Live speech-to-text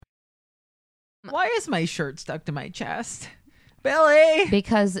Why is my shirt stuck to my chest? Billy!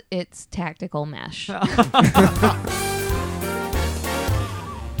 Because it's tactical mesh.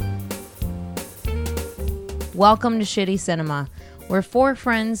 Welcome to Shitty Cinema, where four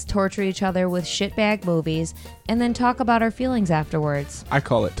friends torture each other with shitbag movies and then talk about our feelings afterwards. I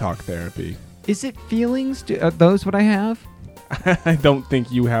call it talk therapy. Is it feelings? Are those what I have? I don't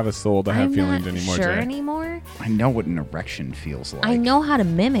think you have a soul to have I'm feelings not anymore, sure Jay. anymore. I know what an erection feels like. I know how to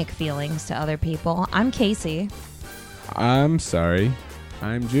mimic feelings to other people. I'm Casey. I'm sorry.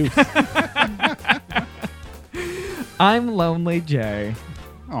 I'm Juice. I'm Lonely Jay.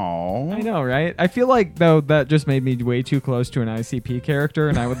 Oh, I know, right? I feel like, though, that just made me way too close to an ICP character,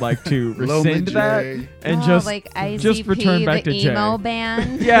 and I would like to rescind that and just return back the to emo Jay.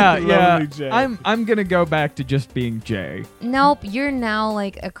 band. Yeah. Lonely Jay. I'm gonna go back to just being Jay. Nope, you're now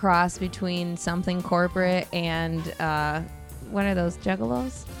like a cross between something corporate and what are those,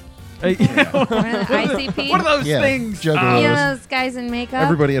 juggalos? What What are the ICP? are those Yeah, things? juggalos. You know those guys in makeup?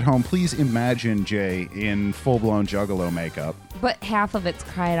 Everybody at home, please imagine Jay in full-blown juggalo makeup. But half of it's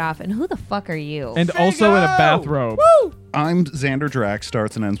cried off. And who the fuck are you? And also in a bathrobe. Woo! I'm Xander Drax,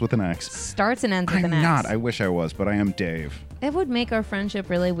 starts and ends with an X. Starts and ends with I'm an X. not. I wish I was, but I am Dave. It would make our friendship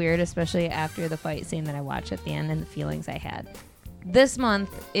really weird, especially after the fight scene that I watched at the end and the feelings I had. This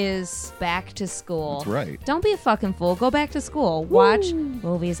month is back to school. That's right. Don't be a fucking fool. Go back to school. Watch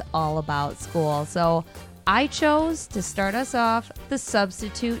movies all about school. So I chose to start us off The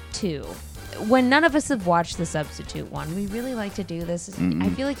Substitute 2. When none of us have watched The Substitute 1, we really like to do this. I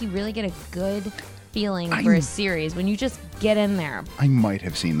feel like you really get a good feeling for a series when you just get in there. I might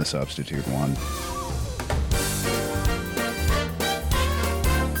have seen The Substitute one.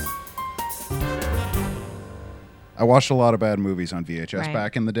 I watched a lot of bad movies on VHS Right.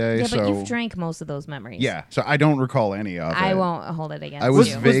 back in the day. Yeah, so but you've drank most of those memories. yeah, so I don't recall any of it. I won't hold it against I was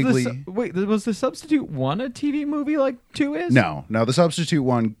you. vaguely- Was The Substitute 1 a TV movie like 2 is? No, The Substitute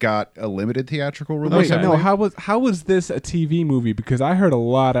one got a limited theatrical Wait, release. Okay. no, how was this a TV movie? Because I heard a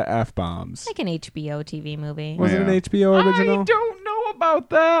lot of F-bombs. Like an HBO TV movie. Was it an Yeah. HBO original? I don't know about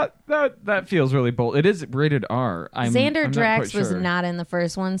that. That feels really bold. It is rated R. Xander I'm Drax not quite was sure. not in the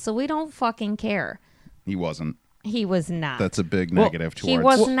first one, so we don't fucking care. He wasn't. He was not. That's a big Well, negative he towards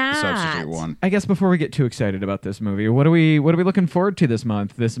was The not. Substitute one. I guess before we get too excited about this movie, what are we looking forward to this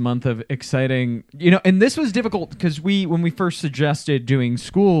month? This month of exciting, and this was difficult because when we first suggested doing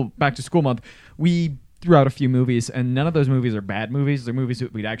back to school month, we threw out a few movies, and none of those movies are bad movies. They're movies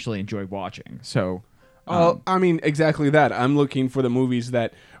that we'd actually enjoy watching. So, I mean, exactly that. I'm looking for the movies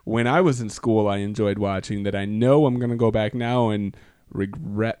that when I was in school I enjoyed watching that I know I'm going to go back now and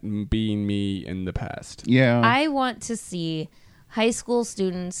regret being me in the past. Yeah. I want to see high school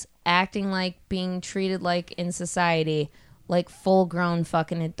students acting like being treated like in society like full-grown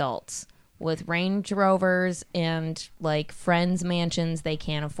fucking adults with Range Rovers and like friends' mansions they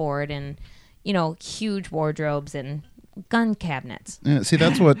can't afford and huge wardrobes and gun cabinets. Yeah, see,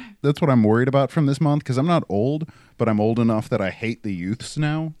 that's what I'm worried about from this month, because I'm not old, but I'm old enough that I hate the youths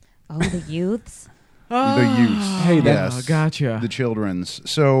now. Oh, the youths. The youths. Hey, yes. gotcha. The children's.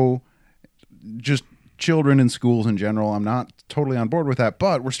 So just children in schools in general, I'm not totally on board with that,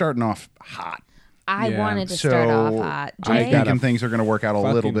 but we're starting off hot. I Yeah. wanted to So start off hot. I Jay? I'm got thinking a things are going to work out a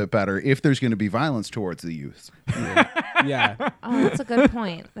little fucking- bit better if there's going to be violence towards the youth. Yeah. Oh, that's a good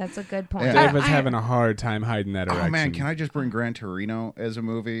point. That's a good point. Yeah. Dave was having a hard time hiding that erection. Oh man, can I just bring Gran Torino as a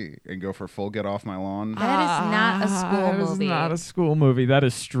movie and go for full Get Off My Lawn? That is not a school That is movie. not a school movie. That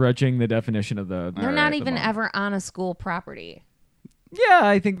is stretching the definition of the. They're All not right, even the ever on a school property. Yeah,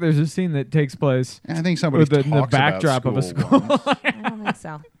 I think there's a scene that takes place I think somebody with talks the backdrop about of a school. once. I don't think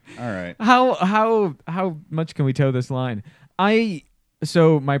so. All right. How much can we toe this line?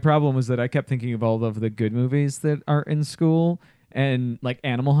 So my problem was that I kept thinking of all of the good movies that are in school and like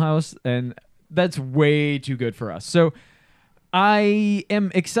Animal House, and that's way too good for us. So I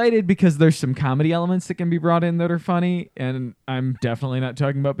am excited because there's some comedy elements that can be brought in that are funny, and I'm definitely not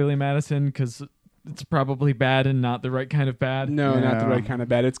talking about Billy Madison because it's probably bad and not the right kind of bad. No, not the Yeah. right kind of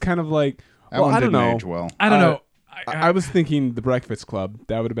bad. It's kind of like, That well, one I don't didn't know. age well. I don't know. I was thinking The Breakfast Club.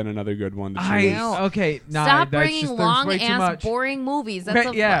 That would have been another good one to choose. Okay, nah, Stop that's bringing just, there's way too long-ass, much. boring movies. That's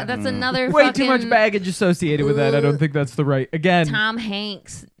Okay, yeah. that's another Way fucking too much baggage associated with that. I don't think that's the right. Again, Tom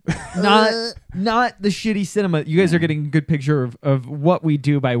Hanks. not the shitty cinema. You guys are getting a good picture of what we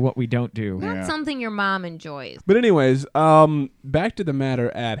do by what we don't do. Not Yeah. something your mom enjoys. But anyways, back to the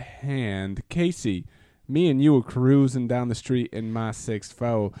matter at hand. Casey, me and you were cruising down the street in my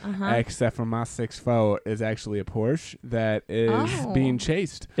 6'4", except for my 6'4" is actually a Porsche that is Oh. being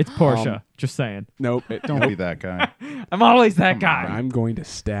chased. It's Porsche. Just saying. Nope. Don't be that guy. I'm always that guy. I'm going to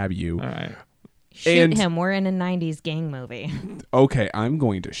stab you. All right. Shoot him. We're in a 90s gang movie. Okay, I'm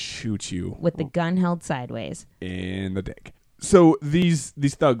going to shoot you. With the gun held sideways. In the dick. So these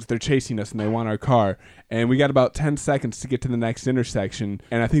thugs, they're chasing us and they want our car. And we got about 10 seconds to get to the next intersection.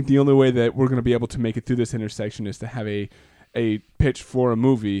 And I think the only way that we're going to be able to make it through this intersection is to have a pitch for a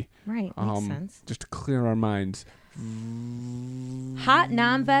movie. Right, makes sense. Just to clear our minds. Hot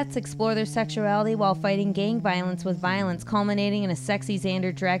non-vets explore their sexuality while fighting gang violence with violence, culminating in a sexy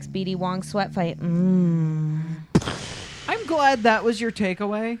Xander Drax B.D. Wong sweat fight. I'm glad that was your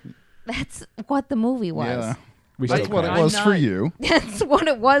takeaway. That's what the movie was. Yeah. That's what it was for you. That's what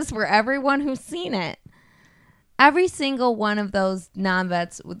it was for everyone who's seen it. Every single one of those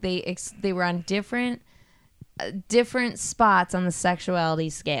non-vets, they were on different spots on the sexuality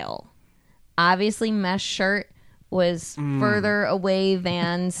scale. Obviously, mesh shirt was further away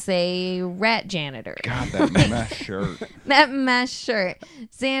than, say, rat janitor. God, that mesh shirt. That mesh shirt.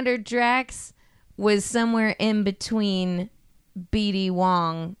 Xander Drax was somewhere in between B.D.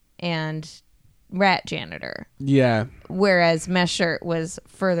 Wong and rat janitor. Yeah. Whereas mesh shirt was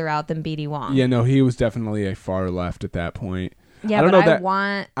further out than B.D. Wong. Yeah, no, he was definitely a far left at that point. Yeah,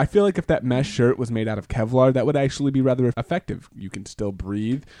 I feel like if that mesh shirt was made out of Kevlar, that would actually be rather effective. You can still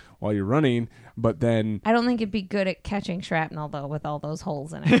breathe while you're running, but then... I don't think it'd be good at catching shrapnel, though, with all those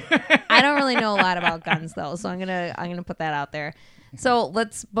holes in it. I don't really know a lot about guns, though, so I'm gonna put that out there. So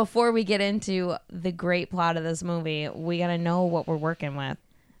before we get into the great plot of this movie, we gotta know what we're working with.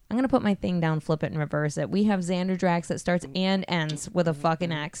 I'm going to put my thing down, flip it, and reverse it. We have Xander Drax that starts and ends with a fucking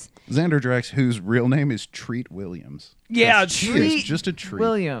X. Xander Drax, whose real name is Treat Williams. Yeah, just a treat.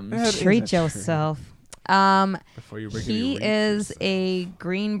 Williams. Treat yourself. Before you He is a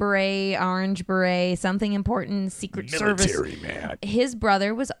green beret, orange beret, something important, Secret Service. Man. His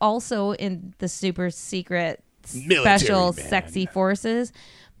brother was also in the super secret special sexy forces.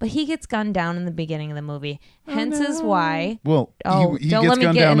 But he gets gunned down in the beginning of the movie. Hence is why... Well, he gets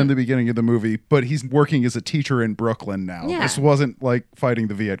gunned down in the beginning of the movie, but he's working as a teacher in Brooklyn now. Yeah. This wasn't like fighting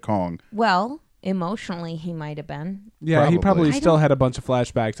the Viet Cong. Well, emotionally, he might have been. Yeah, he probably I still don't- had a bunch of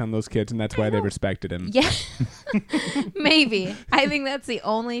flashbacks on those kids, and that's why they respected him. Yeah. Maybe. I think that's the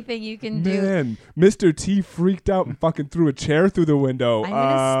only thing you can do. Man, Mr. T freaked out and fucking threw a chair through the window. I'm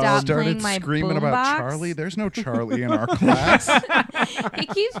gonna stop Started playing my screaming about boombox. Charlie. There's no Charlie in our class. He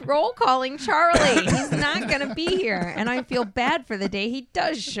keeps roll calling Charlie. He's not going to be here. And I feel bad for the day he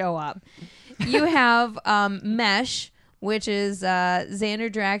does show up. You have Mesh, which is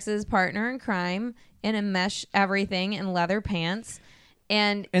Xander Drax's partner in crime, in a mesh everything and leather pants.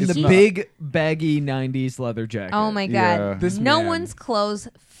 And the big, baggy 90s leather jacket. oh my God. Yeah. This no man. one's clothes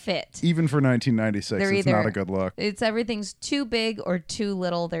fit. Even for 1996, They're it's either- not a good look. It's everything's too big or too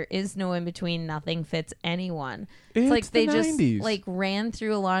little. There is no in between. Nothing fits anyone. It's like they the just 90s. like ran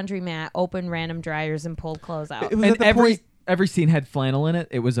through a laundromat, opened random dryers, and pulled clothes out. It was And at the point... every scene had flannel in it.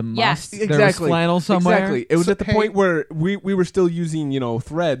 It was a must. Yes. There was Exactly. flannel somewhere. Exactly. It was So, at the point where we were still using,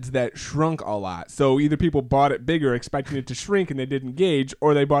 threads that shrunk a lot. So either people bought it bigger expecting it to shrink and they didn't gauge,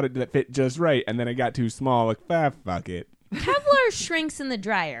 or they bought it that fit just right and then it got too small. Like, fuck it. Kevlar shrinks in the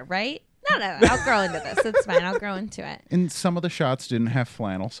dryer, right? No, I'll grow into this. It's fine. I'll grow into it. And some of the shots didn't have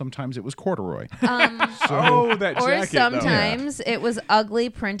flannel. Sometimes it was corduroy. Oh, that Or jacket, though. sometimes it was ugly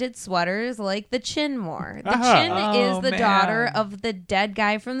printed sweaters like the Chin wore. The Uh-huh. Chin Oh, is the man. daughter of the dead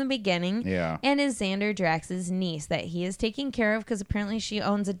guy from the beginning. Yeah. And is Xander Drax's niece that he is taking care of because apparently she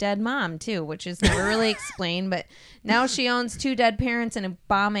owns a dead mom too, which is never really explained. But now she owns 2 dead parents in a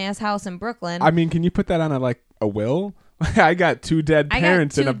bomb ass house in Brooklyn. I mean, can you put that on a will? I got 2 dead I got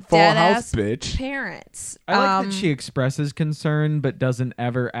parents in 2 a full house, dead-ass bitch. Parents. I like that she expresses concern but doesn't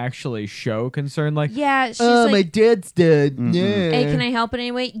ever actually show concern. Like, Yeah, she's oh, like, my dad's dead. Yeah. hey, can I help in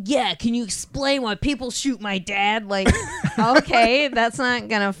any way? Yeah, can you explain why people shoot my dad? Like, okay, that's not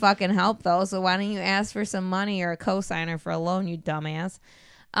gonna fucking help though. So why don't you ask for some money or a cosigner for a loan, you dumbass?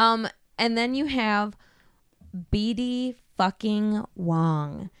 And then you have B.D. fucking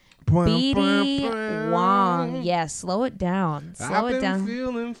Wong. B.D. Wong. Yeah, slow it down. Slow it down.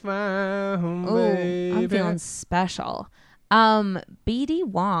 Feeling fine, Oh, I'm feeling special. B.D.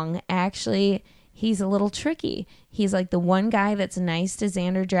 Wong, actually, he's a little tricky. He's like the one guy that's nice to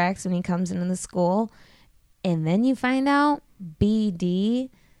Xander Drax when he comes into the school. And then you find out B.D.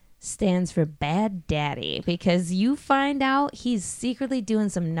 stands for Bad Daddy because you find out he's secretly doing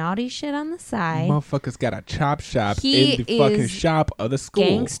some naughty shit on the side. Motherfucker's got a chop shop He in the fucking is shop of the school.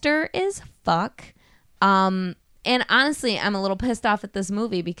 Gangster as fuck. And honestly, I'm a little pissed off at this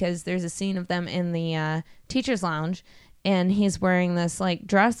movie because there's a scene of them in the teacher's lounge and he's wearing this like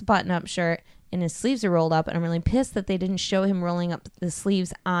dress button-up shirt and his sleeves are rolled up, and I'm really pissed that they didn't show him rolling up the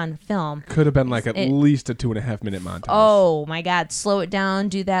sleeves on film. Could have been like at least a 2.5 minute montage. Oh my God, slow it down,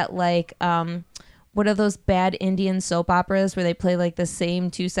 do that like what are those bad Indian soap operas where they play like the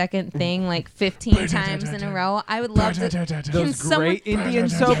same 2-second thing like 15 times in a row? I would love to. Those great Indian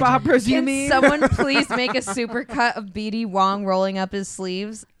soap operas, you mean? Can someone please make a supercut of B.D. Wong rolling up his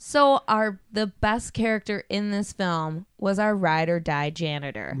sleeves? So the best character in this film was our ride or die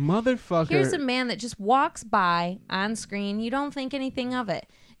janitor. Motherfucker. Here's a man that just walks by on screen. You don't think anything of it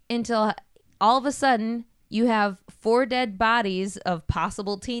until all of a sudden you have 4 dead bodies of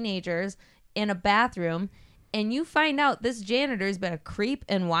possible teenagers in a bathroom, and you find out this janitor's been a creep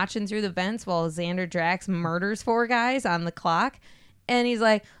and watching through the vents while Xander Drax murders 4 guys on the clock. And he's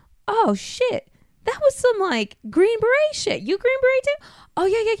like, oh shit, that was some like Green Beret shit. You Green Beret too? Oh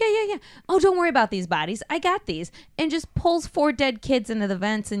yeah. Oh, don't worry about these bodies, I got these. And just pulls 4 dead kids into the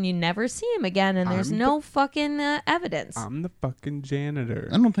vents, and you never see him again, and there's no fucking evidence. I'm the fucking janitor.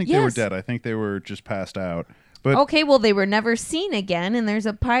 I don't think they were dead. I think they were just passed out. But okay, well, they were never seen again, and there's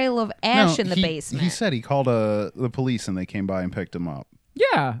a pile of ash in the basement. He said he called the police, and they came by and picked him up.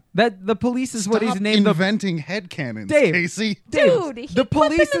 Yeah, that the police is what he's Stop named. Inventing headcanons, Dave, Casey. Dude, he the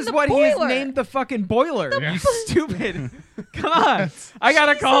put police them in is the what he has boiler. named the fucking boiler. You stupid. Come on, I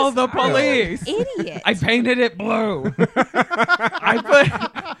gotta call the police. Idiot. I painted it blue.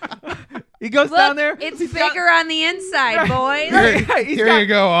 He goes Look, down there. It's bigger on the inside, boys. Here you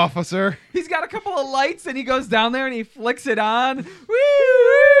go, officer. He's got a couple of lights, and he goes down there and he flicks it on. Woo, woo,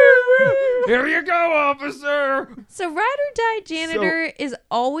 woo. Here you go, officer. So Ride or Die Janitor is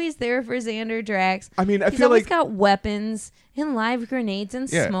always there for Xander Drax. I mean, I He's feel always like got weapons and live grenades and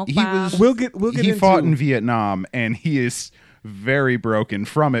smoke bombs. We'll get He into fought in Vietnam, and he is very broken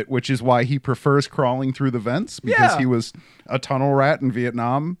from it, which is why he prefers crawling through the vents, because he was a tunnel rat in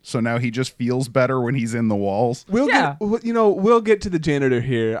Vietnam. So now he just feels better when he's in the walls. We'll get to the janitor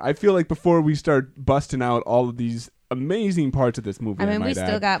here. I feel like before we start busting out all of these amazing parts of this movie, I mean, we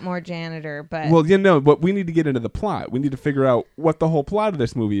still got more janitor, but but we need to get into the plot. We need to figure out what the whole plot of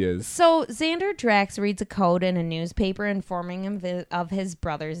this movie is. So Xander Drax reads a code in a newspaper informing him of his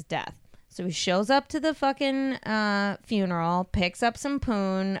brother's death. So he shows up to the fucking funeral, picks up some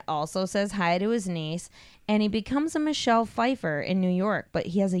poon, also says hi to his niece, and he becomes a Michelle Pfeiffer in New York, but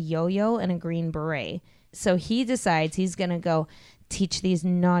he has a yo-yo and a green beret. So he decides he's going to go teach these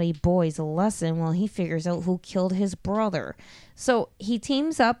naughty boys a lesson while he figures out who killed his brother. So he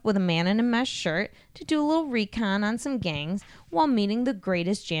teams up with a man in a mesh shirt to do a little recon on some gangs while meeting the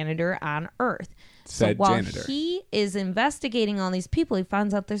greatest janitor on Earth. So while he is investigating all these people, he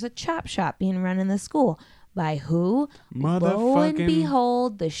finds out there's a chop shop being run in the school. By who? Lo and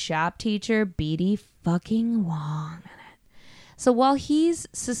behold, the shop teacher, B.D. fucking Wong. So while he's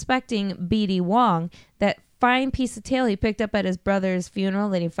suspecting B.D. Wong, that fine piece of tail he picked up at his brother's funeral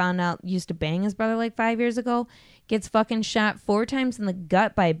that he found out used to bang his brother like 5 years ago, gets fucking shot 4 times in the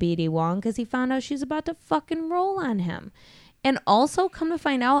gut by B.D. Wong because he found out she's about to fucking roll on him. And also, come to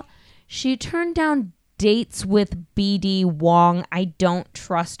find out, she turned down dates with B.D. Wong. I don't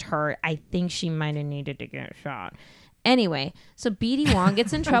trust her. I think she might have needed to get shot. Anyway, so B.D. Wong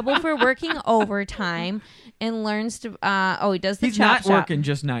gets in trouble for working overtime and learns to, he does the He's chop not working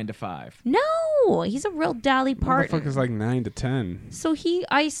just 9 to 5. No, he's a real Dolly Parton. Motherfucker's like 9 to 10. So he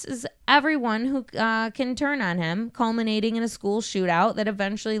ices everyone who can turn on him, culminating in a school shootout that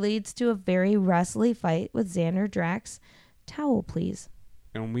eventually leads to a very wrestly fight with Xander Drax. Towel, please.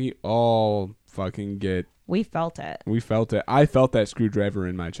 And we all fucking We felt it. We felt it. I felt that screwdriver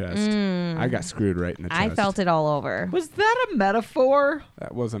in my chest. I got screwed right in the chest. I felt it all over. Was that a metaphor?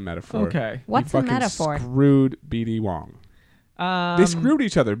 That was a metaphor. Okay. What's a metaphor? Screwed B.D. Wong. They screwed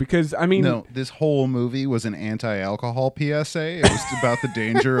each other because, I mean... No, this whole movie was an anti-alcohol PSA. It was about the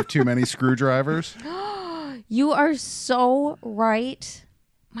danger of too many screwdrivers. You are so right.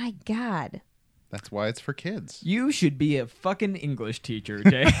 My God. That's why it's for kids. You should be a fucking English teacher,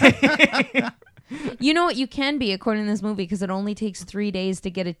 Jay. You know what? You can be, according to this movie, because it only takes 3 days to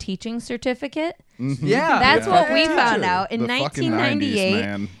get a teaching certificate. Mm-hmm. Yeah. That's what we Yeah. found out. In The fucking 1998, 90s,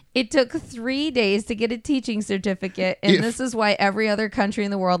 man. it took 3 days to get a teaching certificate, and this is why every other country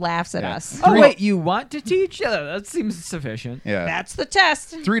in the world laughs at us. Oh, wait, you want to teach? Yeah, that seems sufficient. Yeah. That's the test.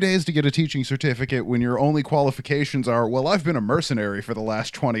 3 days to get a teaching certificate when your only qualifications are, well, I've been a mercenary for the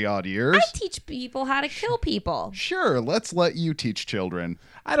last 20-odd years. I teach people how to kill people. Sure, let's let you teach children.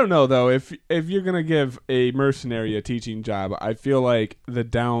 I don't know, though. If you're going to give a mercenary a teaching job, I feel like the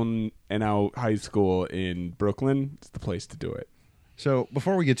down-and-out high school in Brooklyn is the place to do it. So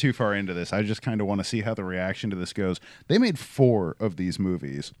before we get too far into this, I just kind of want to see how the reaction to this goes. They made 4 of these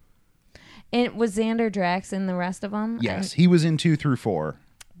movies. And was Xander Drax in the rest of them? Yes, he was in 2 through 4.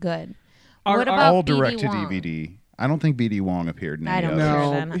 Good. Are What about All B.D. direct to Wong? DVD. I don't think B.D. Wong appeared in I any don't others. care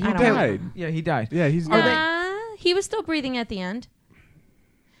No, then. he I don't died. Yeah, he died. Yeah, he's He was still breathing at the end.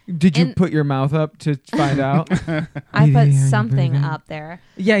 Did you And- put your mouth up to find out? I put Yeah, something breathing. up there.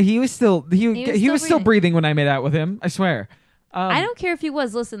 Yeah, he was still he was still breathing. breathing when I made out with him. I swear. I don't care if he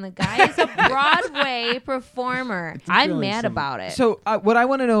was. Listen, the guy is a Broadway performer. I'm feeling mad some- about it. So what I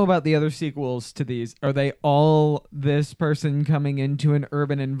want to know about the other sequels to these, are they all this person coming into an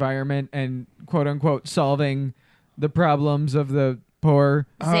urban environment and quote unquote solving the problems of the poor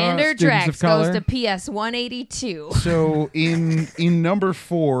Xander students Drax of color? goes to PS 182. So in number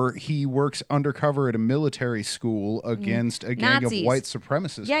 4, he works undercover at a military school against a gang Nazis. of white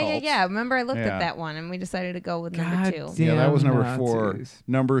supremacist Yeah. cults. Remember, I looked Yeah. at that one, and we decided to go with number God 2. damn. Yeah, that was number Nazis. 4.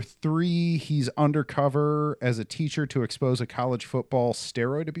 Number 3, he's undercover as a teacher to expose a college football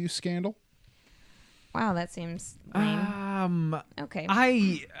steroid abuse scandal. Wow, that seems lame. Okay.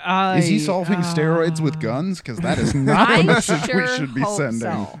 I Is he solving steroids with guns? Because that is not the I message sure we should be hope sending.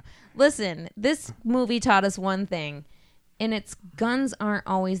 so. Listen, this movie taught us one thing, and it's guns aren't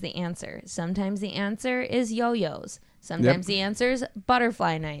always the answer. Sometimes the answer is yo-yos. Sometimes the answer is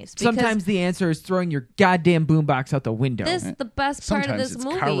butterfly knives. because Sometimes the answer is throwing your goddamn boombox out the window. the best part of Sometimes this it's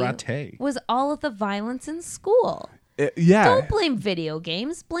movie karate. was all of the violence in school. Yeah. Don't blame video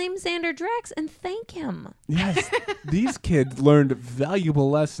games. Blame Xander Drax and thank him. Yes. These kids learned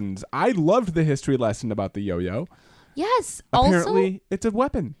valuable lessons. I loved the history lesson about the yo-yo. Yes. Apparently, Also, it's a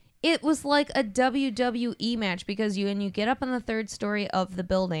weapon. it was like a WWE match because you get up on the 3rd story of the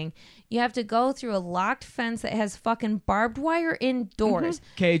building, you have to go through a locked fence that has fucking barbed wire indoors.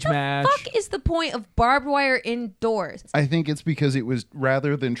 Cage match. Fuck is the point of barbed wire indoors? I think it's because it was,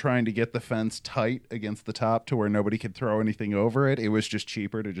 rather than trying to get the fence tight against the top to where nobody could throw anything over it, it was just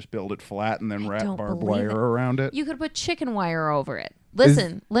cheaper to just build it flat and then wrap don't barbed believe wire it. around it. You could put chicken wire over it.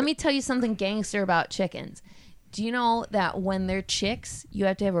 Listen, let me tell you something gangster about chickens. Do you know that when they're chicks, you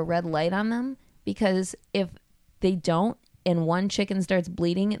have to have a red light on them? Because if they don't, and one chicken starts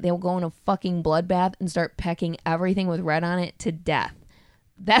bleeding, they'll go in a fucking bloodbath and start pecking everything with red on it to death.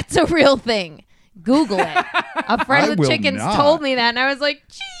 That's a real thing. Google it. A friend I with will chickens not. told me that, and I was like,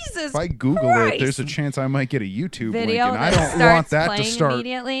 Jesus If I Google Christ. it, there's a chance I might get a YouTube Video link, and I that don't want starts that to playing start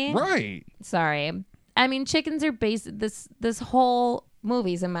immediately. Right. Sorry. I mean, chickens are based. This whole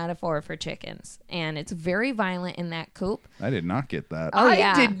movie's a metaphor for chickens, and it's very violent in that coop. I did not get that. Oh, I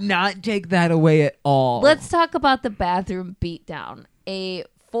yeah. did not take that away at all. Let's talk about the bathroom beatdown. A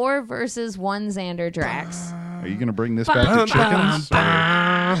 4 versus 1 Xander Drax. Are you going to bring this back to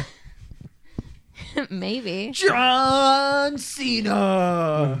chickens? Maybe. John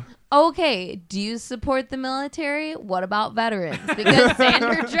Cena. Okay, do you support the military? What about veterans? Because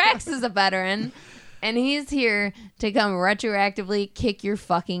Xander Drax is a veteran, and he's here to come retroactively kick your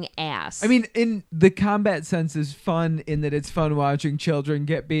fucking ass. I mean, in the combat sense is fun in that it's fun watching children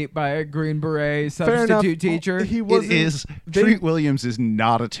get beat by a Green Beret Fair enough. substitute teacher. He It wasn't. is. they- Treat Williams is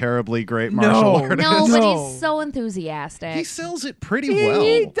not a terribly great No. martial artist. no, but No. he's so enthusiastic. He sells it pretty He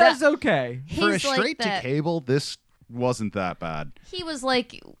well. does okay. He's For a like straight to that- cable, this wasn't that bad. He was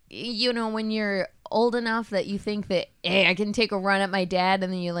like, you know, when you're old enough that you think that, hey, I can take a run at my dad,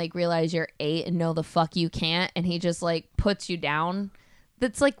 and then you like realize you're 8 and know the fuck you can't, and he just like puts you down.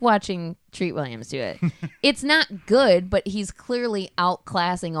 That's like watching Treat Williams do it. It's not good, but he's clearly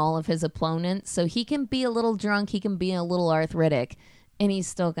outclassing all of his opponents, so he can be a little drunk, he can be a little arthritic, and he's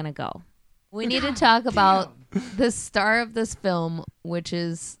still gonna go. We need to talk about the star of this film, which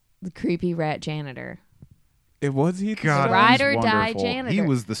is the creepy rat janitor. It was he. God, Ride he's or die wonderful. janitor. He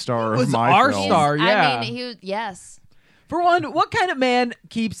was the star He of was my our film. star. Yeah. I mean, he was, yes. For one, what kind of man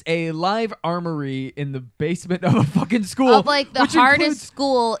keeps a live armory in the basement of a fucking school? Of like the which hardest includes-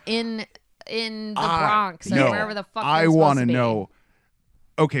 school in the Bronx or No, wherever the fuck I want to know.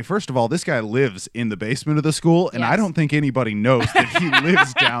 Okay, first of all, this guy lives in the basement of the school, and I Yes. don't think anybody knows that he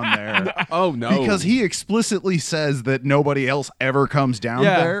lives down there. Oh no! Because he explicitly says that nobody else ever comes down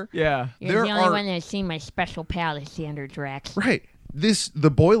Yeah, there. yeah. You're There the only are- one that's seen my special pal, Xander Drax. Right. The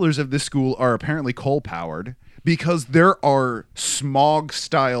boilers of this school are apparently coal powered because there are smog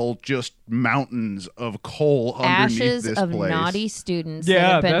style just mountains of coal underneath Ashes this of place. naughty students Yeah,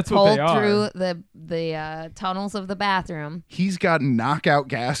 that have been that's what they pulled are. through the tunnels of the bathroom. He's got knockout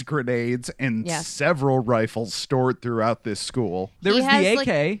gas grenades and Yes. several rifles stored throughout this school. There He was the has,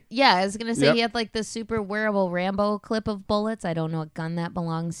 AK. Like, yeah, I was gonna say Yep. he had like the super wearable Rambo clip of bullets. I don't know what gun that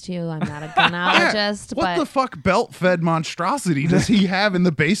belongs to. I'm not a gunologist, What but the fuck belt-fed monstrosity does he have in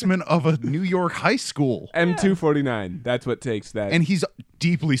the basement of a New York high school? M249. That's what takes that. And he's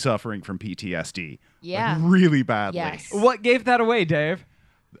deeply suffering from PTSD. Yeah. Like, really badly. Yes. What gave that away, Dave?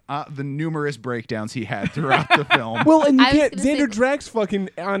 The numerous breakdowns he had throughout the film. Well, and you I was can't. gonna say- Xander Drax fucking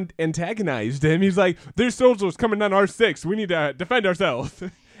antagonized him. He's like, "There's soldiers coming on R6. We need to defend ourselves."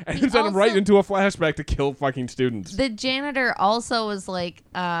 And He sent him right also- into a flashback to kill fucking students. The janitor also was like,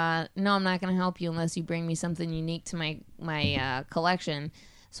 no, I'm not going to help you unless you bring me something unique to my collection.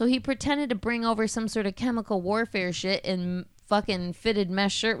 So he pretended to bring over some sort of chemical warfare shit, and fucking fitted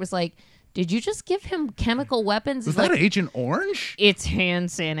mesh shirt was like, did you just give him chemical weapons? Was He's that like, Agent Orange? it's hand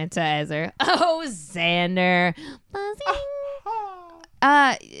sanitizer. Oh, Xander.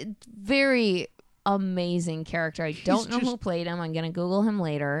 Very amazing character. I don't know who played him. I'm going to Google him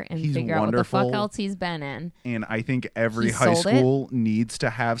later and He's figure out what the fuck wonderful. else he's been in. And I think every He high sold it. school needs to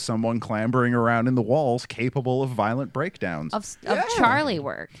have someone clambering around in the walls capable of violent breakdowns. Of Charlie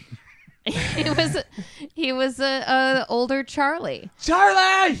work. he was a older Charlie.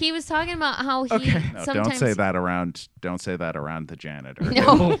 Charlie! He was talking about how he No, sometimes don't say that around. Don't say that around the janitor.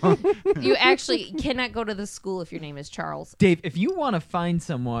 No, you actually cannot go to the school if your name is Charles. Dave, if you want to find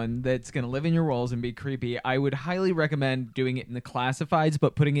someone that's going to live in your walls and be creepy, I would highly recommend doing it in the classifieds,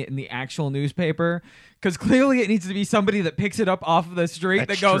 but putting it in the actual newspaper. Because clearly it needs to be somebody that picks it up off of the street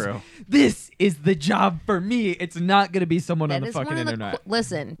That's that goes, true. this is the job for me. It's not going to be someone on That the is fucking one of the internet.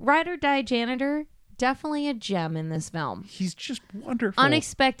 listen, Ride or Die Janitor, definitely a gem in this film. He's just wonderful.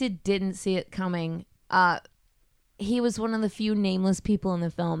 Unexpected, didn't see it coming. He was one of the few nameless people in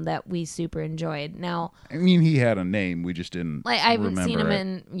the film that we super enjoyed. Now, I mean, he had a name. We just didn't. like I haven't seen him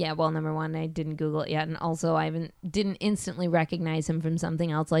remember it. well, number one, I didn't Google it yet, and also I didn't instantly recognize him from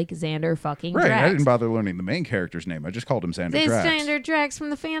something else like Xander fucking Right. Drax. I didn't bother learning the main character's name. I just called him Xander This Drax. Xander Drax from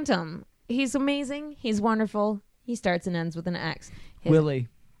The Phantom. He's amazing. He's wonderful. He starts and ends with an X. Willie.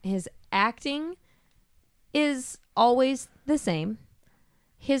 His acting is always the same.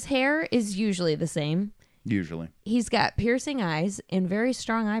 His hair is usually the same. Usually. He's got piercing eyes and very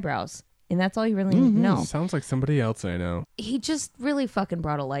strong eyebrows. And that's all you really need to know. Sounds like somebody else I know. He just really fucking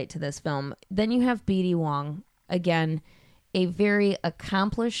brought a light to this film. Then you have B.D. Wong. Again, a very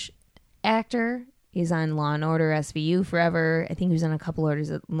accomplished actor. He's on Law & Order SVU forever. I think he was on a couple orders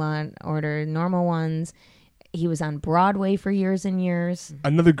of Law & Order normal ones. He was on Broadway for years and years.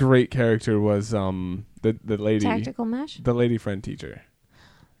 Another great character was the lady, Tactical Mesh? the lady friend teacher.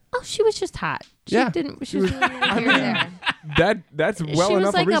 Oh, she was just hot. She Yeah. didn't. She was really here there. That's She well was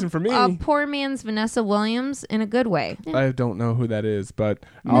enough like a reason for me. a poor man's Vanessa Williams in a good way. I don't know who that is, but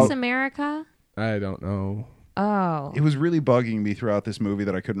Miss America. I don't know. Oh, It was really bugging me throughout this movie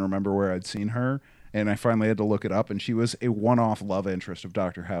that I couldn't remember where I'd seen her. And I finally had to look it up. And she was a one-off love interest of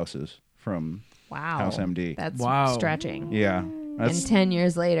Dr. House's from wow. House MD. That's Wow. stretching. Yeah. And That's 10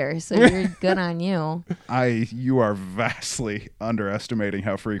 years later, so you're good on you. you are vastly underestimating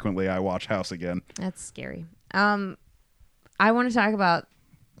how frequently I watch House again. That's scary. I want to talk about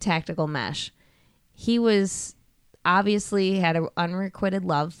Tactical Mesh. He was obviously had an unrequited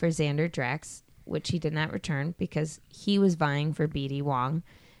love for Xander Drax, which he did not return because he was vying for B.D. Wong.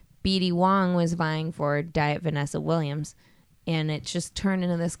 B.D. Wong was vying for Diet Vanessa Williams, and it just turned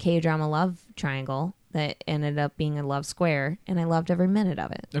into this K-drama love triangle that ended up being a love square, and I loved every minute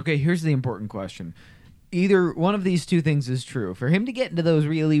of it. Okay, here's the important question. Either one of these two things is true. For him to get into those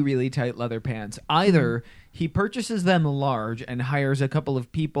really, really tight leather pants, either he purchases them large and hires a couple of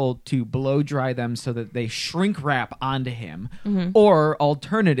people to blow dry them so that they shrink wrap onto him, or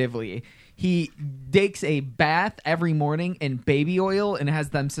alternatively, he takes a bath every morning in baby oil and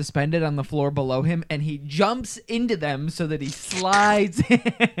has them suspended on the floor below him, and he jumps into them so that he slides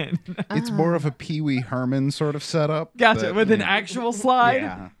in. It's more of a Pee Wee Herman sort of setup. Gotcha, that, with you an know, actual slide?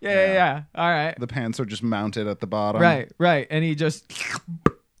 Yeah, Yeah. All right. The pants are just mounted at the bottom. Right. And he just...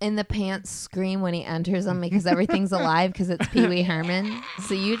 And the pants scream when he enters them because everything's alive because it's Pee Wee Herman.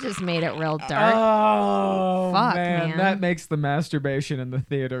 So you just made it real dark. Oh, Fuck, man. man. That makes the masturbation in the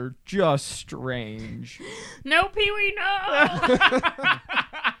theater just strange. No, Pee Wee, no!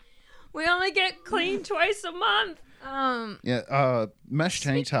 We only get clean twice a month. Yeah, Mesh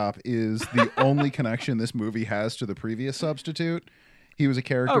Tank Top is the only connection this movie has to the previous Substitute. He was a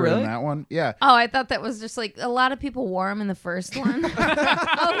character really? in that one. Yeah. Oh, I thought that was just like a lot of people wore him in the first one.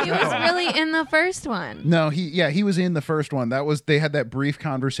 Oh, he was really in the first one. No, he was in the first one. They had that brief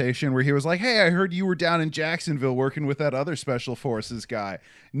conversation where he was like, "Hey, I heard you were down in Jacksonville working with that other special forces guy."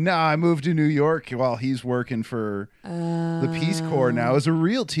 Nah, I moved to New York while he's working for the Peace Corps now as a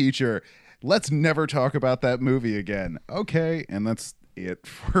real teacher. Let's never talk about that movie again. Okay, and that's it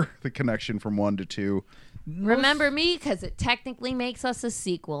for the connection from 1 to 2. Remember me, because it technically makes us a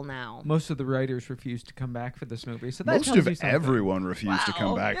sequel now. Most of the writers refused to come back for this movie, so that Most tells of you something. everyone refused to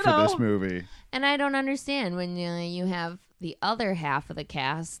come back for this movie. And I don't understand when you have the other half of the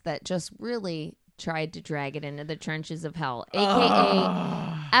cast that just really tried to drag it into the trenches of hell,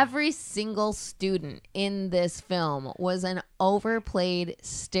 aka every single student in this film was an overplayed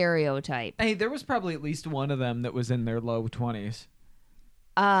stereotype. Hey, there was probably at least one of them that was in their low 20s.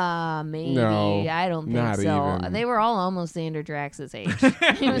 Maybe. No, I don't think not so. even. They were all almost Xander Drax's age. It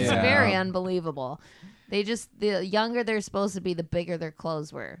was Yeah. very unbelievable. The younger they're supposed to be, the bigger their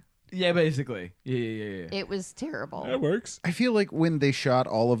clothes were. Yeah, basically. Yeah. It was terrible. That works. I feel like when they shot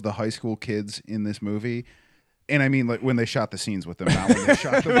all of the high school kids in this movie, and I mean like when they shot the scenes with them, not when they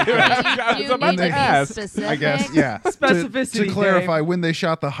shot them. I was about to ask. I guess, yeah. Specificity, To clarify, when they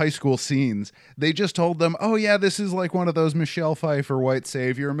shot the high school scenes, they just told them, oh, yeah, this is like one of those Michelle Pfeiffer white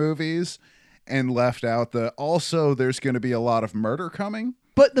savior movies, and left out also there's going to be a lot of murder coming.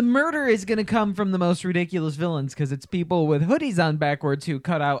 But the murder is going to come from the most ridiculous villains because it's people with hoodies on backwards who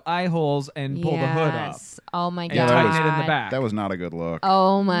cut out eye holes and pull the hood up. Oh my And god. tighten it in the back. That was not a good look.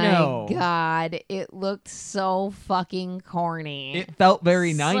 Oh my No. god. It looked so fucking corny. It felt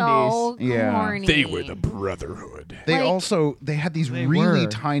very 90s. So Yeah. corny. They were the Brotherhood. They had these They really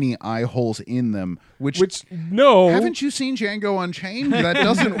were. tiny eye holes in them, which no. haven't you seen Django Unchained? That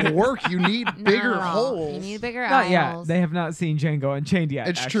doesn't work. You need bigger No, holes. You need bigger Not eye yet. holes. They have not seen Django Unchained yet.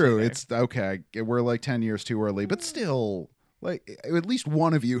 It's actually. true. It's okay. We're like 10 years too early, but still, like at least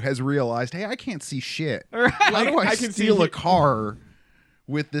one of you has realized, hey, I can't see shit. How do I can steal see a car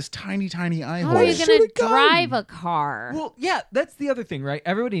with this tiny eye How hole? are you going to Should've gone. drive a car? Well, yeah, that's the other thing, right?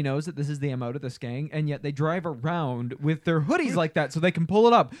 Everybody knows that this is the MO to this gang, and yet they drive around with their hoodies like that so they can pull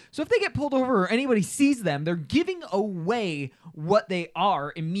it up. So if they get pulled over or anybody sees them, they're giving away what they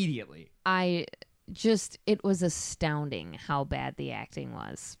are immediately. It was astounding how bad the acting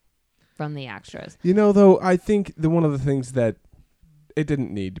was from the extras. You know, though, I think one of the things that it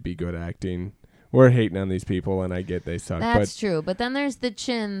didn't need to be good acting. We're hating on these people, and I get they suck. That's true. But then there's the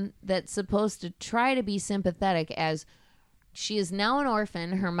Chin that's supposed to try to be sympathetic as she is now an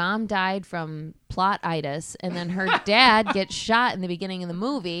orphan. Her mom died from plot-itis, and then her dad gets shot in the beginning of the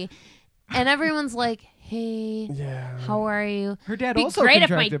movie. And everyone's like, hey, how are you? Her dad It'd be also great if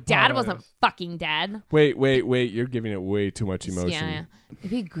my contracted dad plot wasn't itis. fucking dead. Wait. You're giving it way too much emotion. Yeah. It'd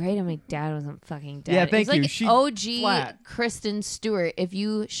be great if my dad wasn't fucking dead. Yeah, thank it's you. like She OG flat. Kristen Stewart. If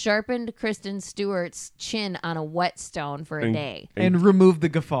you sharpened Kristen Stewart's chin on a whetstone for a day. And remove the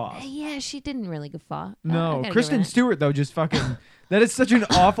guffaws. Yeah, she didn't really guffaw. I No, gotta give Kristen her that. Stewart, though, just fucking... That is such an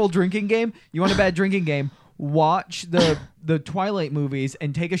awful drinking game. You want a bad drinking game? Watch the Twilight movies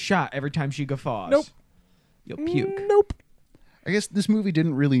and take a shot every time she guffaws. Nope. You'll puke. Nope. I guess this movie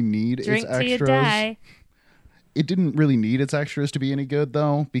didn't really need Drink its till you extras. die. It didn't really need its extras to be any good,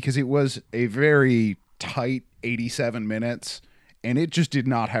 though, because it was a very tight 87 minutes, and it just did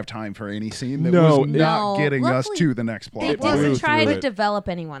not have time for any scene that No, was not No, getting us luckily, to the next plot They line. blew didn't try through to it. develop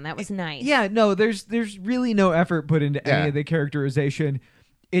anyone. That was nice. Yeah, no, there's really no effort put into Yeah. any of the characterization.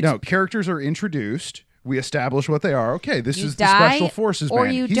 It's No, characters are introduced. We establish what they are. Okay, this You is the die, Special Forces or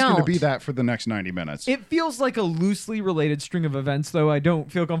man. you He's going to don't. be that for the next 90 minutes. It feels like a loosely related string of events, though I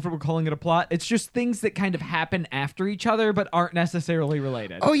don't feel comfortable calling it a plot. It's just things that kind of happen after each other but aren't necessarily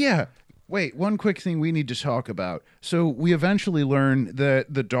related. Oh, yeah. Wait, one quick thing we need to talk about. So we eventually learn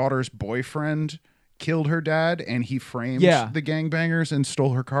that the daughter's boyfriend killed her dad, and he framed Yeah. the gangbangers and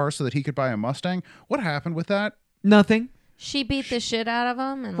stole her car so that he could buy a Mustang. What happened with that? Nothing. She beat the shit out of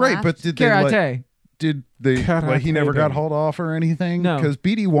him and Right, left. but did they Karate. did they Karate like he never got baby. hauled off or anything? No. Because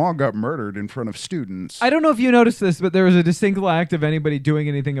B.D. Wong got murdered in front of students. I don't know if you noticed this, but there was a distinct lack of anybody doing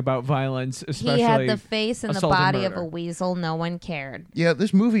anything about violence, especially... he had the face and the assault and body of murder. a weasel. No one cared. Yeah,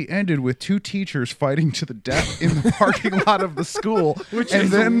 this movie ended with two teachers fighting to the death in the parking lot of the school, Which and is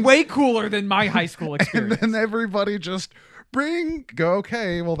then way cooler than my high school and experience. then everybody just go.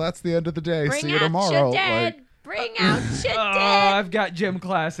 Okay, well that's the end of the day. Bring See you out tomorrow. your dead. Like, Bring out your Oh, dead. I've got gym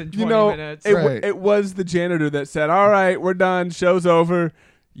class in 20 You know, minutes. Right. it was the janitor that said, "All right, we're done. Show's over."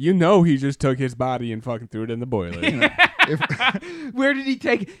 You know, he just took his body and fucking threw it in the boiler. Where did he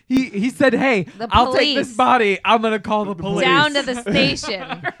take... He said, hey, The I'll take this police. body. I'm going to call the police. Down to the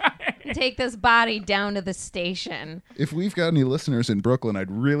station. Take this body down to the station. if we've got any listeners in Brooklyn,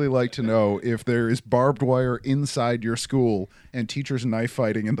 I'd really like to know if there is barbed wire inside your school and teachers knife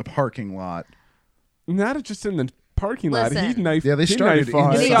fighting in the parking lot. Not just in the parking lot. Listen. He's knife. Yeah, they he started knife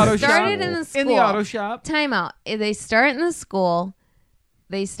fought. in the They auto started shop. in the school. In the auto shop. Time out. They start in the school.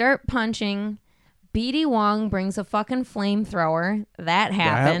 They start punching. B.D. Wong brings a fucking flamethrower. That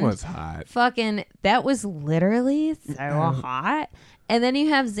happened. That was hot. That was literally so hot. And then you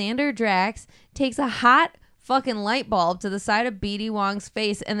have Xander Drax takes a hot fucking light bulb to the side of B.D. Wong's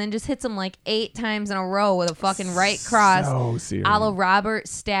face and then just hits him like 8 times in a row with a fucking right cross. So serious. A la Robert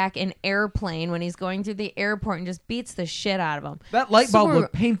Stack in Airplane when he's going through the airport and just beats the shit out of him. That light bulb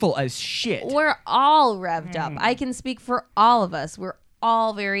looked painful as shit. We're all revved up. I can speak for all of us. We're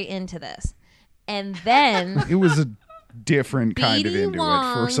all very into this. And then It was a different kind of B.D. into it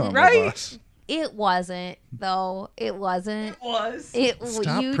Wong, for some right? of us. it wasn't, though. It wasn't. It was.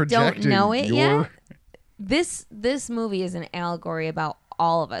 Stop You don't projecting know it yet? your- This movie is an allegory about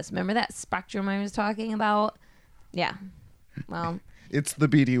all of us. Remember that spectrum I was talking about? Yeah. Well, It's the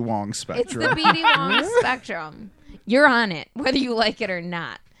B.D. Wong it's spectrum. the B.D. Wong spectrum. You're on it, whether you like it or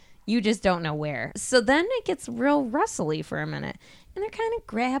not. You just don't know where. So then it gets real rustly for a minute. And they're kind of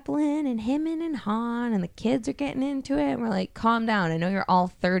grappling and hemming and hawing, and the kids are getting into it. And we're like, calm down. I know you're all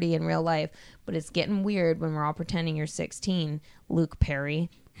 30 in real life, but it's getting weird when we're all pretending you're 16, Luke Perry.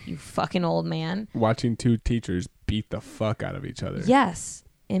 You fucking old man. Watching 2 teachers beat the fuck out of each other. Yes.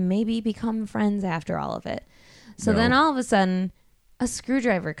 And maybe become friends after all of it. So No. then all of a sudden, a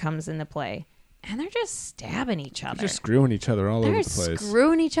screwdriver comes into play. And they're just stabbing each other. They're just screwing each other all over They're the place.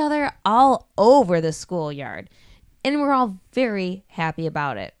 screwing each other all over the schoolyard. And we're all very happy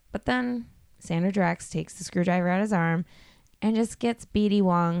about it. But then Xander Drax takes the screwdriver out of his arm and just gets B.D.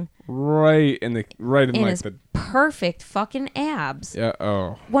 Wong Right in in like his the perfect fucking abs. yeah.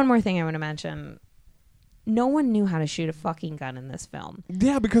 Oh One more thing I want to mention. No one knew how to shoot a fucking gun in this film.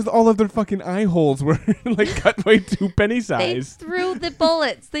 yeah, because all of their fucking eye holes were like cut way too penny They size. threw the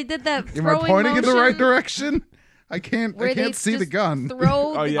bullets. They did that Am I throwing pointing in the right motion direction? I can't where they see the just gun.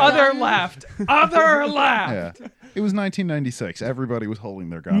 Throw Oh, the yeah. Other gun. left. Other left. Yeah. It was 1996. Everybody was holding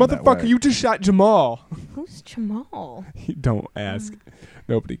their gun. that Motherfucker, way. you just shot Jamal. Who's Jamal? Don't ask.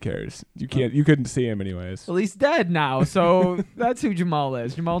 Nobody cares. You can't. You couldn't see him anyways. Well, he's dead now, so that's who Jamal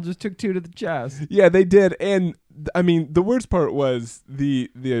is. Jamal just took 2 to the chest. Yeah, they did, and I mean, the worst part was the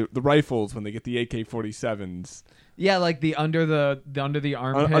rifles when they get the AK-47s. Yeah, like the under the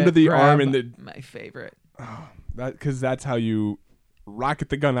armpit. Under the grab. arm and the my favorite. because that's how you rocket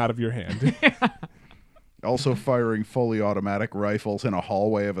the gun out of your hand. Also firing fully automatic rifles in a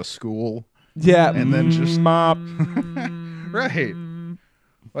hallway of a school. Yeah, And then just- mop. Right.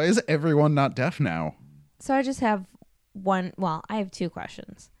 Why is everyone not deaf now? So I just have one. Well, I have 2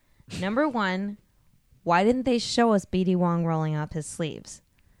 questions. Number 1, why didn't they show us B.D. Wong rolling up his sleeves?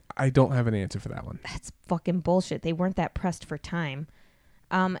 I don't have an answer for that one. That's fucking bullshit. They weren't that pressed for time.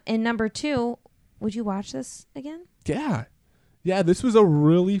 And number 2, would you watch this again? Yeah, yeah. This was a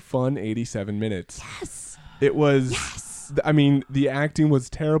really fun 87 minutes. Yes. It was. Yes. I mean, the acting was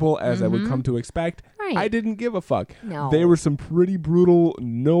terrible as I would come to expect. Right. I didn't give a fuck. No. There were some pretty brutal,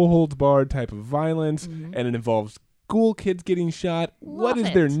 no holds barred type of violence, and it involves school kids getting shot. What Love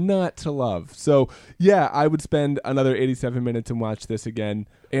is there it. not to love? So, yeah, I would spend another 87 minutes and watch this again.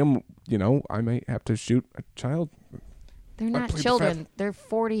 And, I might have to shoot a child. They're not played the children. They're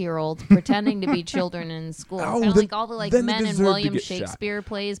 40-year-olds pretending to be children in school. Oh, Kind of then- like all the then they men in deserve to William get shot. Shakespeare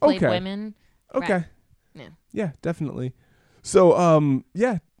plays played Okay. women. Okay. Right. Yeah. Yeah, definitely. So,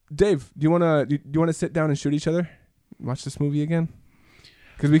 yeah, Dave, do you wanna sit down and shoot each other? Watch this movie again?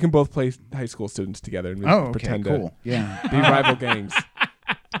 Because we can both play high school students together and we Oh, okay, pretend cool. Yeah. to be rival gangs.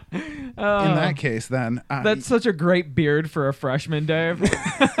 In that case, then. That's such a great beard for a freshman, Dave.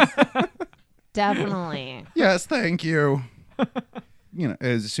 Definitely. Yes, thank you.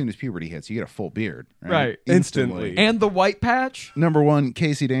 As soon as puberty hits, you get a full beard. Right. Instantly. And the white patch. Number 1,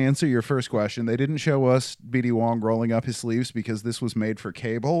 Casey, to answer your first question, they didn't show us B.D. Wong rolling up his sleeves because this was made for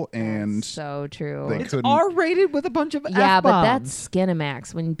cable, and So true. they It's couldn't. R-rated with a bunch of Yeah, but F-bombs. that's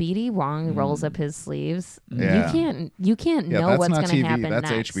Skinamax. When B.D. Wong rolls up his sleeves, Yeah. you can't yeah, know that's what's not going to TV. happen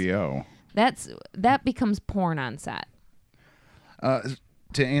That's next. HBO. That becomes porn on set.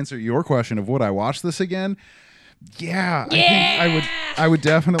 To answer your question of would I watch this again? Yeah, I think I would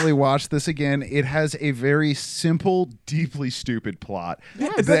definitely watch this again. It has a very simple, deeply stupid plot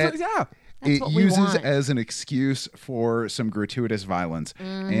Yes. that yeah. That's it what we uses want. as an excuse for some gratuitous violence.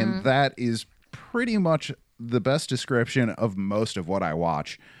 Mm-hmm. And that is pretty much the best description of most of what I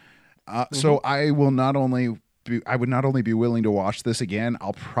watch. So I will not only I would not only be willing to watch this again,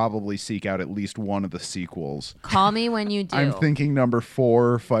 I'll probably seek out at least one of the sequels. Call me when you do. I'm thinking number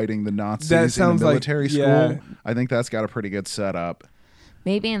 4, fighting the Nazis That in a sounds like- military school. yeah. I think that's got a pretty good setup.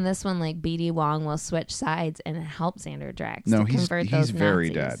 Maybe in this one, like B.D. Wong will switch sides and help Xander Drax. No, to he's convert those very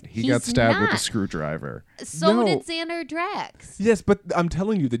Nazis. dead. He got stabbed with a not. screwdriver. So No. did Xander Drax. Yes, but I'm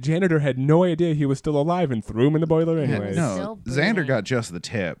telling you, the janitor had no idea he was still alive and threw him in the boiler anyways. Still No, breathing. Xander got just the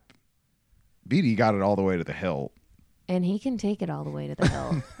tip. BD got it all the way to the hilt. And he can take it all the way to the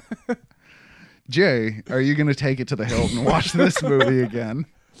hill. Jay, are you going to take it to the hilt and watch this movie again?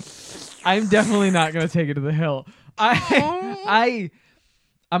 I'm definitely not going to take it to the hill. I'm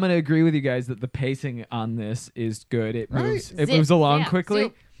going to agree with you guys that the pacing on this is good. It moves. It Zip, moves along zap, quickly.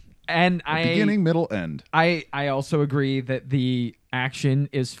 zoop. And Beginning, middle, end. I also agree that the action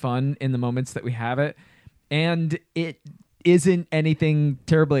is fun in the moments that we have it, and it isn't anything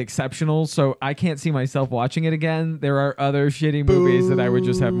terribly exceptional, so I can't see myself watching it again. There are other shitty movies that I would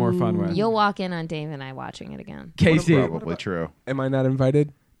just have more fun with. You'll walk in on Dave and I watching it again. Casey. Probably true. Am I not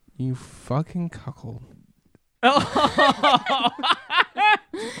invited? You fucking cuckold. I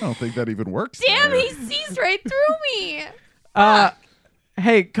don't think that even works. Damn, there. he sees right through me.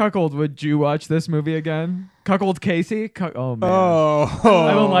 Hey, Cuckold, would you watch this movie again? Cuckold Casey? Oh, man. Oh.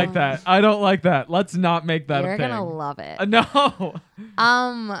 I don't like that. I don't like that. Let's not make that You're a thing. gonna love it. No.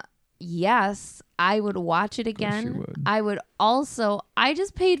 Yes, I would watch it again. you would. I would also. I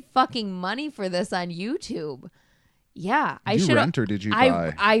just paid fucking money for this on YouTube. Yeah, I Did you should. rent or did you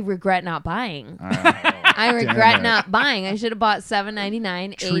buy? I regret not buying. I I regret not buying. I should have bought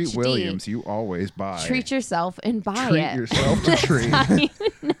 $7.99 Treat HD. Williams, you always buy. Treat yourself and buy Treat it. yourself to treat.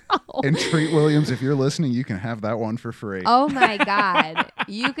 No. And Treat Williams, if you're listening, you can have that one for free. Oh my God.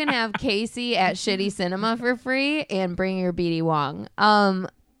 You can have Casey at Shitty Cinema for free and bring your BD Wong.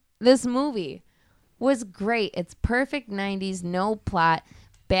 This movie was great. It's perfect 90s, no plot.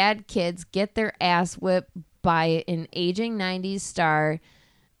 Bad kids get their ass whipped by an aging 90s star.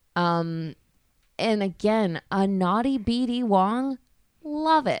 And again, a naughty BD Wong.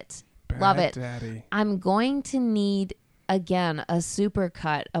 Love it. Love it. Daddy. I'm going to need, again, a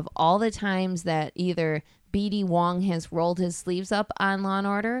supercut of all the times that either BD Wong has rolled his sleeves up on Law &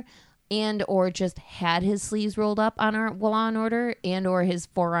 Order and or just had his sleeves rolled up on our Law & Order and or his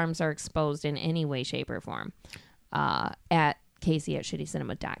forearms are exposed in any way, shape, or form at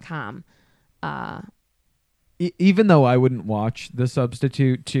casey@shittycinema.com. Even though I wouldn't watch The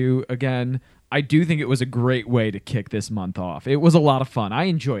Substitute 2 again, I do think it was a great way to kick this month off. It was a lot of fun. I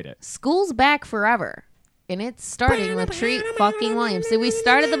enjoyed it. School's back forever. And it's starting with Treat fucking Williams. So we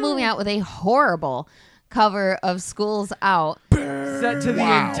started the movie out with a horrible cover of School's Out. Set to the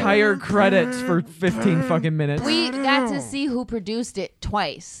entire credits for 15 fucking minutes. We got to see who produced it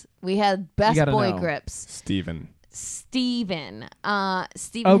twice. We had Best gotta Boy know. Grips. Steven. Steven Okay,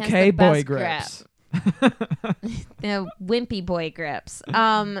 has the Boy best Grips. Wimpy Boy Grips.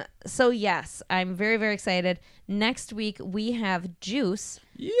 So yes, I'm very, very excited. Next week we have Juice.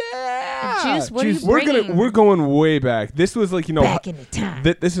 Yeah. Juice, what are you We're bringing? we're going way back. This was like, Back in the time.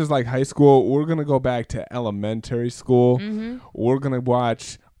 This is like high school. We're gonna go back to elementary school. Mm-hmm. We're gonna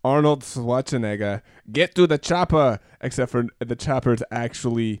watch Arnold Schwarzenegger get to the chopper. Except for the chopper is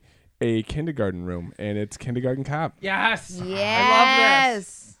actually a kindergarten room, and it's Kindergarten Cop. Yes.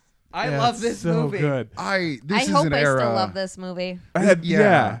 Yes. I love this so movie. good. This I is hope an I era. still love this movie.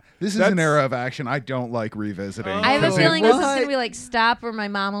 Yeah. This is That's- an era of action I don't like revisiting. I have a 'cause feeling it this was- is going to be like Stop or My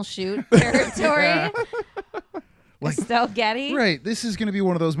Mom Will Shoot territory. Like- Estelle Getty. Right. This is going to be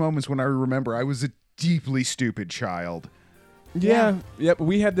one of those moments when I remember I was a deeply stupid child. Yeah. Yep.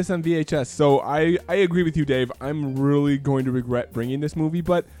 We had this on VHS. So I agree with you, Dave. I'm really going to regret bringing this movie,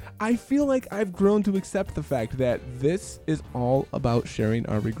 but I feel like I've grown to accept the fact that this is all about sharing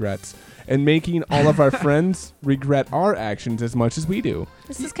our regrets and making all of our friends regret our actions as much as we do.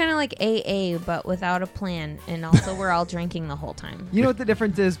 This is kind of like AA, but without a plan. And also, we're all drinking the whole time. You know what the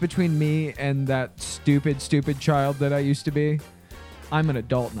difference is between me and that stupid child that I used to be? I'm an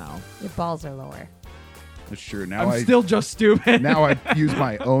adult now. Your balls are lower. That's true. Now I'm still just stupid. now I use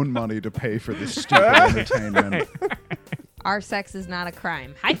my own money to pay for this stupid entertainment. Our sex is not a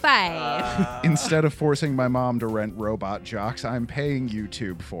crime. High five. Instead of forcing my mom to rent Robot Jocks, I'm paying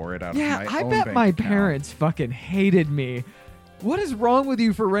YouTube for it out Yeah, of my I own bet bank my account. parents fucking hated me. What is wrong with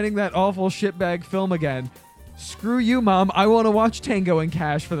you for renting that awful shitbag film again? Screw you, Mom. I want to watch Tango and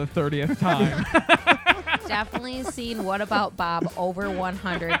Cash for the 30th time. Definitely seen What About Bob over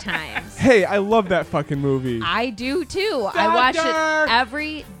 100 times. Hey, I love that fucking movie. I do too. I watch Doctor! it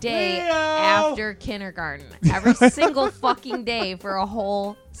every day Leo! after kindergarten. Every single fucking day for a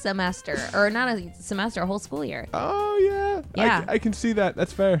whole semester. Or not a semester, a whole school year. Oh, yeah. Yeah. I can see that.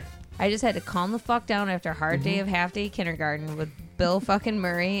 That's fair. I just had to calm the fuck down after a hard day Mm-hmm. of half day kindergarten with Bill fucking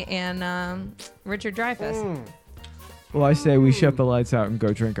Murray and Richard Dreyfuss. Well, I say we shut the lights out and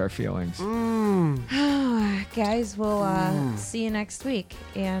go drink our feelings. Guys, we'll see you next week.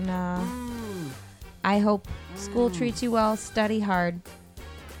 And I hope school treats you well. Study hard.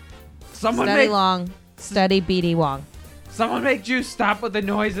 Study long. Study B.D. Wong. Someone make Juice stop with the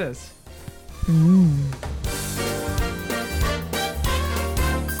noises.